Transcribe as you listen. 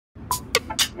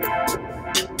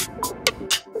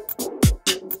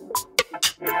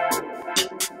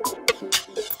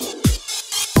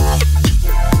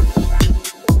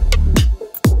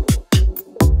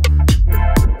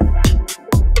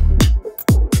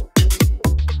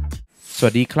ส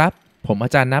วัสดีครับผมอา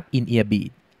จารย์นับ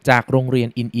inearbeat จากโรงเรียน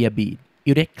inearbeat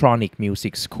Electronic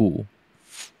Music School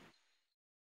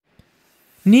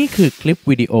นี่คือคลิป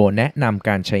วิดีโอแนะนำก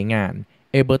ารใช้งาน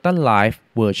Ableton Live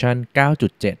เวอร์ชัน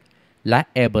 9.7 และ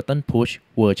Ableton Push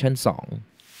เวอร์ชัน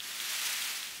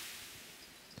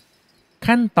 2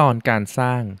 ขั้นตอนการส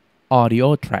ร้าง Audio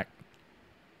Track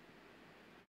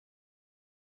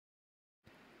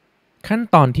ขั้น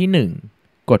ตอนที่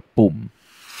 1 กดปุ่ม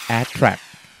Add Track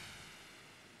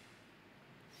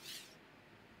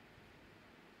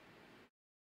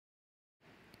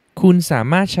คุณสา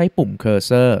มารถใช้ปุ่มเคอร์เ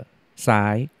ซอร์ซ้า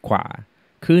ย ขวา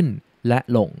ขึ้น และ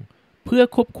ลงเพื่อ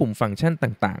ควบคุมฟังก์ชัน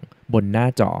ต่างๆบนหน้า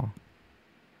จอ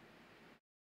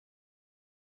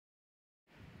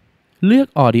เลือก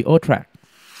Audio Track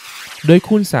โดย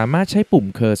คุณสามารถใช้ปุ่ม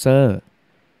เคอร์เซอร์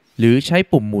หรือใช้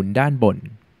ปุ่มหมุนด้านบน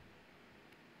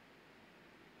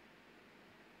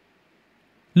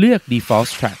เลือก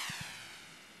Default Track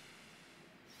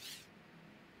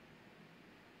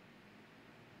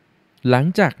หลัง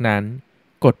จากนั้น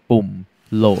กดปุ่ม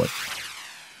Load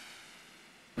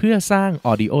เพื่อสร้าง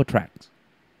Audio Track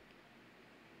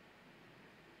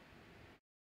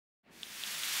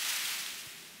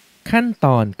ขั้นต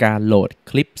อนการโหลด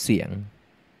คลิปเสียง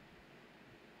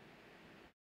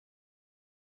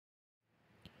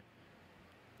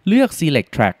เลือก Select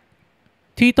Track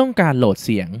ที่ต้องการโหลดเ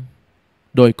สียง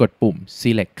โดยกดปุ่ม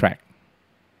Select Track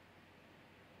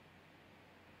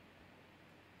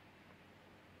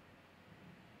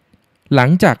หลั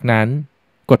งจากนั้น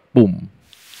กดปุ่ม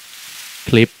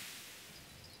Clip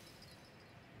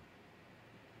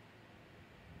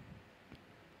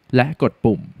และกด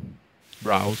ปุ่ม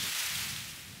Browse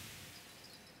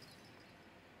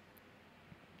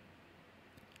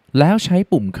แล้วใช้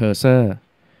ปุ่ม Cursor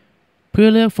เพื่อ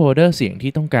เลือกโฟลเดอร์เสียง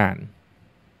ที่ต้องการ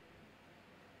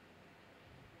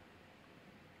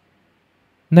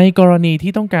ในกรณี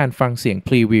ที่ต้องการฟังเสียง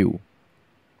Preview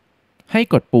ให้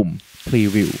กดปุ่ม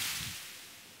Preview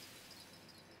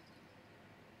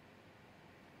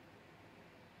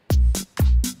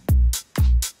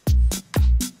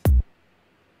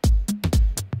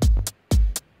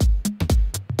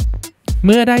เ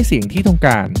มื่อได้เสียงที่ต้องก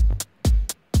าร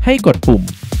ให้กดปุ่ม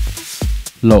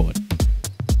Load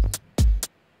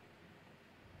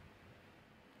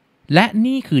และ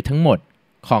นี่คือทั้งหมด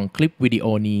ของคลิปวิดีโอ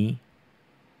นี้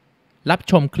รับ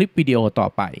ชมคลิปวิดีโอต่อ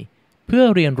ไปเพื่อ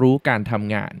เรียนรู้การท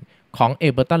ำงานของ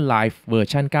Ableton Live เวอร์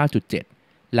ชัน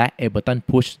 9.7 และ Ableton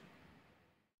Push